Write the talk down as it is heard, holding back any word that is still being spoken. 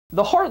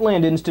The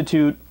Heartland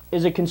Institute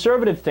is a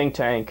conservative think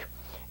tank,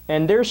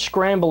 and they're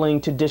scrambling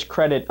to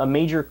discredit a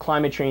major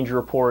climate change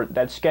report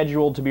that's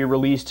scheduled to be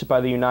released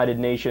by the United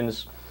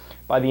Nations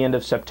by the end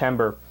of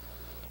September.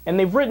 And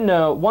they've written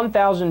a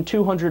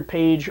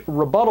 1,200-page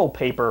rebuttal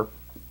paper.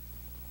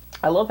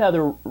 I love how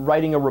they're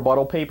writing a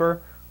rebuttal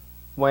paper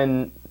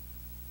when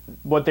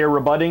what they're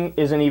rebutting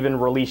isn't even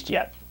released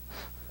yet.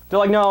 They're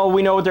like, no,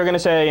 we know what they're going to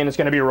say, and it's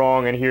going to be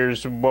wrong, and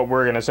here's what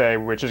we're going to say,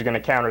 which is going to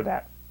counter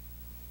that.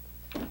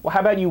 Well, how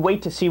about you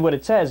wait to see what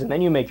it says, and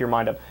then you make your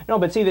mind up? No,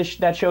 but see,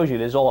 that shows you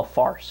this is all a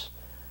farce.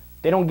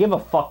 They don't give a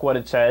fuck what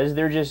it says.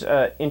 They're just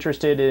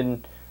interested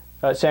in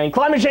saying,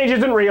 climate change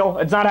isn't real,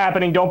 it's not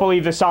happening, don't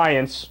believe the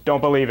science,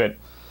 don't believe it.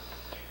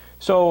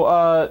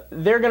 So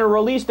they're going to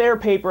release their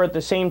paper at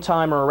the same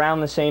time or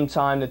around the same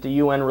time that the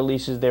UN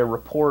releases their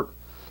report.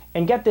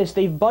 And get this,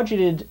 they've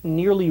budgeted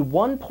nearly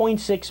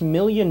 $1.6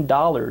 million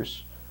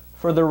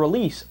for the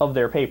release of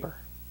their paper.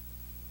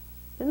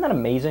 Isn't that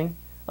amazing?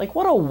 Like,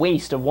 what a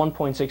waste of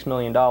 $1.6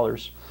 million.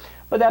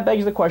 But that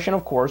begs the question,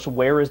 of course,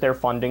 where is their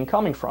funding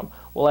coming from?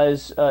 Well,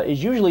 as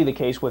is usually the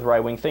case with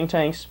right-wing think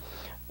tanks,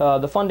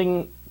 the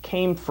funding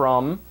came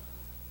from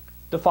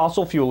the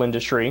fossil fuel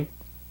industry,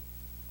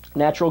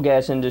 natural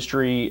gas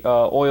industry,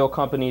 oil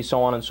companies,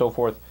 so on and so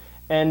forth.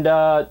 And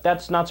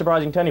that's not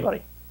surprising to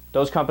anybody.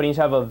 Those companies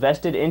have a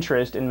vested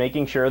interest in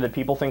making sure that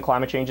people think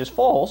climate change is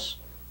false,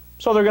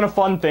 so they're going to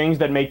fund things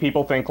that make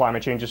people think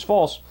climate change is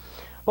false.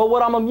 But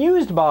what I'm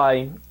amused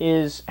by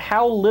is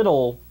how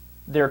little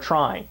they're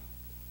trying.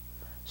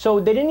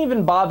 So they didn't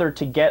even bother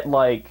to get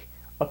like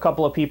a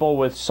couple of people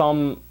with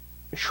some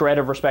shred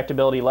of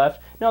respectability left.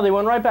 No, they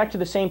went right back to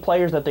the same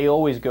players that they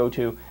always go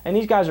to, and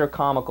these guys are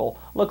comical.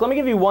 Look, let me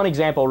give you one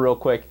example real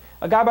quick.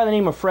 A guy by the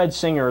name of Fred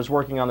Singer is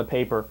working on the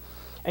paper.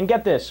 And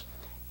get this,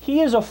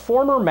 he is a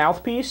former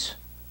mouthpiece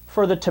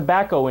for the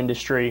tobacco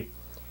industry.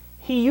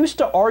 He used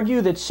to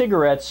argue that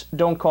cigarettes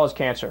don't cause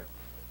cancer.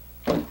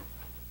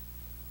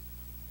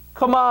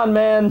 Come on,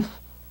 man.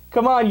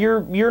 Come on,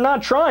 you're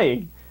not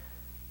trying.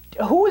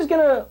 Who is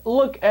going to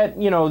look at,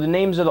 the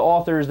names of the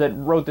authors that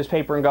wrote this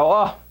paper and go,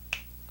 oh,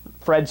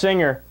 Fred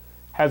Singer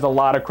has a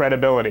lot of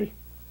credibility?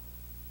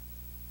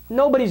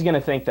 Nobody's going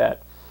to think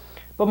that.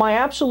 But my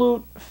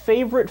absolute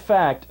favorite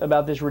fact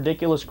about this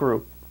ridiculous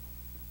group,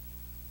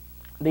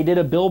 they did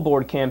a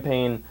billboard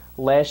campaign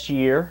last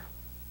year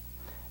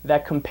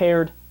that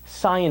compared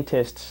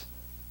scientists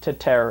to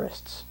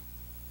terrorists.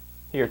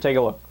 Here, take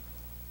a look.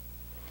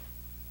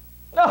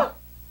 Oh,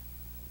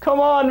 come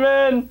on,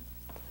 man.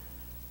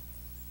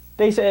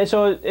 They say,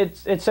 so it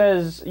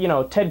says,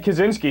 Ted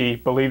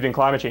Kaczynski believed in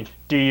climate change.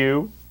 Do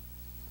you?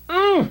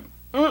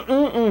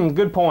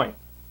 Good point.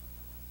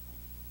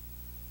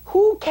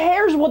 Who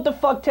cares what the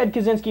fuck Ted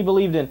Kaczynski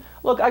believed in?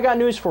 Look, I got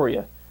news for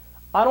you.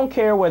 I don't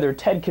care whether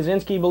Ted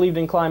Kaczynski believed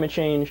in climate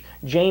change,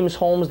 James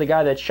Holmes, the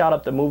guy that shot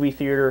up the movie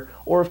theater,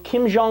 or if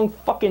Kim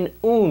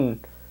Jong-un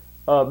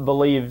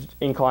believed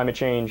in climate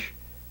change.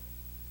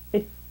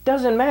 It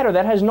doesn't matter.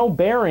 That has no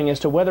bearing as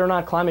to whether or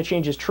not climate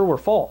change is true or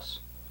false.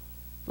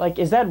 Like,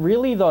 is that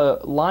really the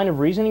line of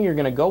reasoning you're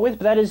going to go with?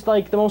 But that is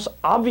like the most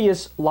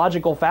obvious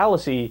logical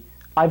fallacy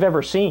I've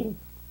ever seen.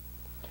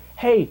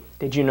 Hey,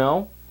 did you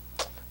know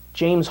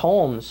James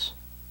Holmes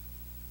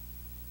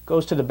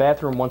goes to the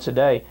bathroom once a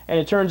day, and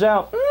it turns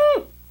out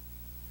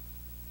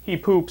he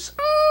poops.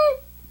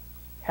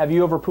 Have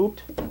you ever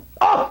pooped?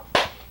 Oh,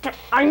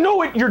 I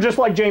know it. You're just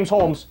like James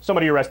Holmes.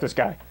 Somebody arrest this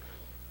guy.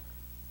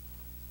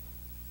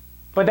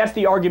 But that's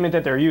the argument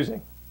that they're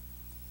using.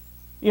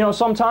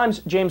 Sometimes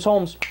James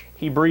Holmes,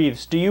 he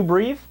breathes. Do you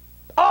breathe?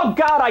 Oh,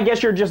 God, I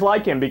guess you're just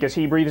like him because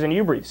he breathes and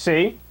you breathe.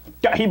 See?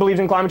 He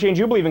believes in climate change.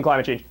 You believe in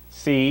climate change.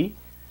 See?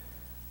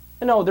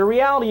 No, the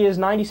reality is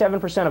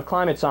 97% of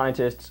climate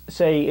scientists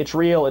say it's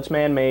real, it's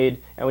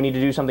man-made, and we need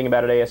to do something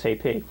about it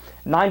ASAP.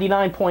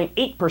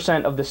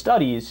 99.8% of the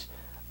studies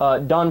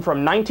done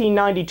from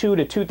 1992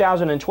 to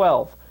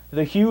 2012,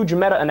 the huge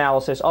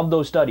meta-analysis of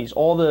those studies,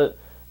 all the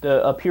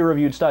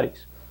peer-reviewed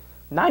studies,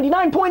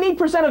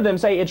 99.8% of them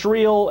say it's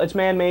real, it's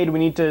man-made, we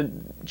need to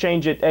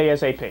change it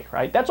ASAP,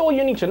 right? That's all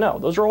you need to know.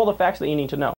 Those are all the facts that you need to know.